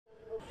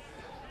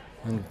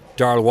And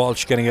Darrell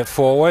Walsh getting it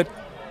forward.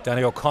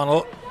 Danny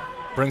O'Connell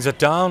brings it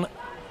down.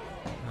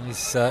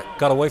 He's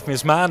got away from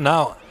his man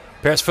now.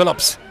 Pierce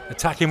Phillips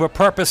attacking with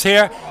purpose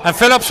here. And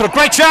Phillips with a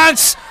great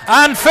chance.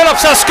 And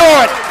Phillips has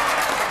scored.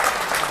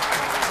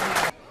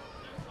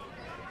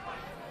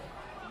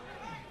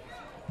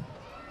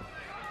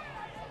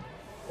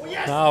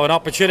 Now an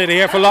opportunity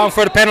here for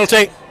Longford, a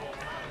penalty.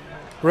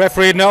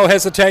 Referee, no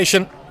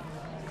hesitation.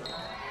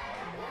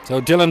 So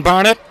Dylan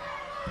Barnett.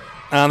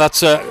 And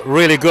that's a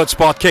really good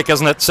spot kick,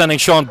 isn't it? Sending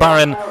Sean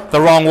Barron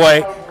the wrong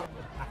way.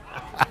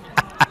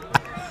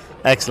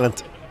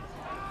 Excellent.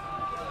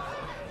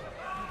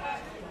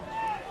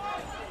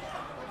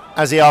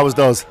 As he always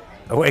does.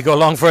 Away go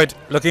Longford,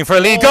 looking for a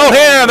lead goal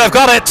here, and they've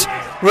got it.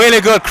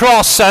 Really good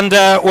cross, and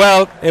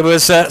well, it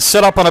was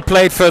set up on a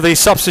plate for the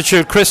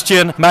substitute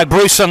Christian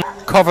McBruson.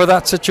 Cover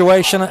that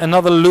situation.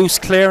 Another loose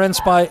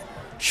clearance by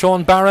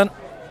Sean Barron.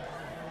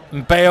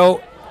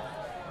 Mbeo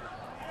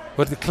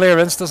with the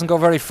clearance, doesn't go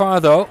very far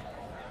though.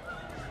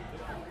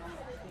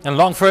 And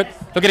Longford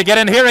looking to get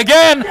in here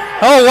again.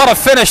 Oh, what a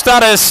finish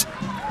that is.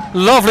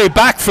 Lovely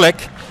back flick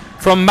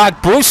from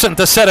McBruson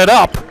to set it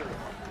up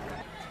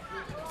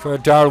for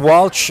Darrell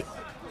Walsh.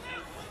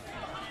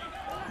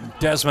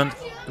 Desmond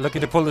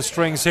looking to pull the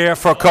strings here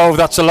for Cobh.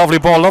 That's a lovely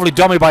ball, lovely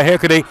dummy by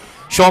Hickerty.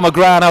 Sean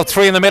McGrath now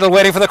three in the middle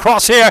waiting for the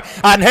cross here,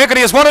 and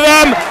Hickerty is one of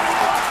them.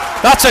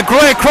 That's a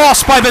great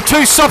cross by the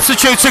two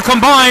substitutes who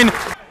combine.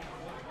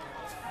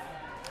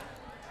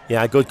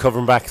 Yeah, good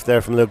covering back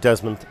there from Luke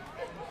Desmond.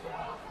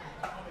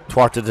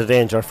 Thwarted the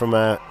danger from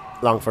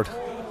Longford.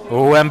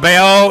 Oh,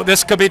 Mbeo,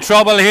 this could be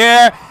trouble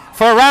here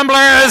for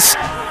Ramblers.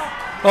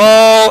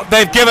 Oh,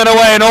 they've given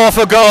away an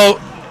awful goal.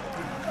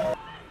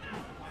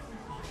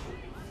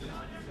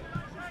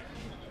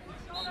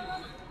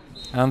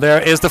 And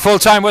there is the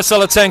full-time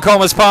whistle at St.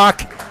 Comas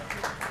Park.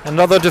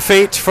 Another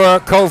defeat for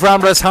Cobh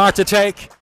Ramblers, hard to take.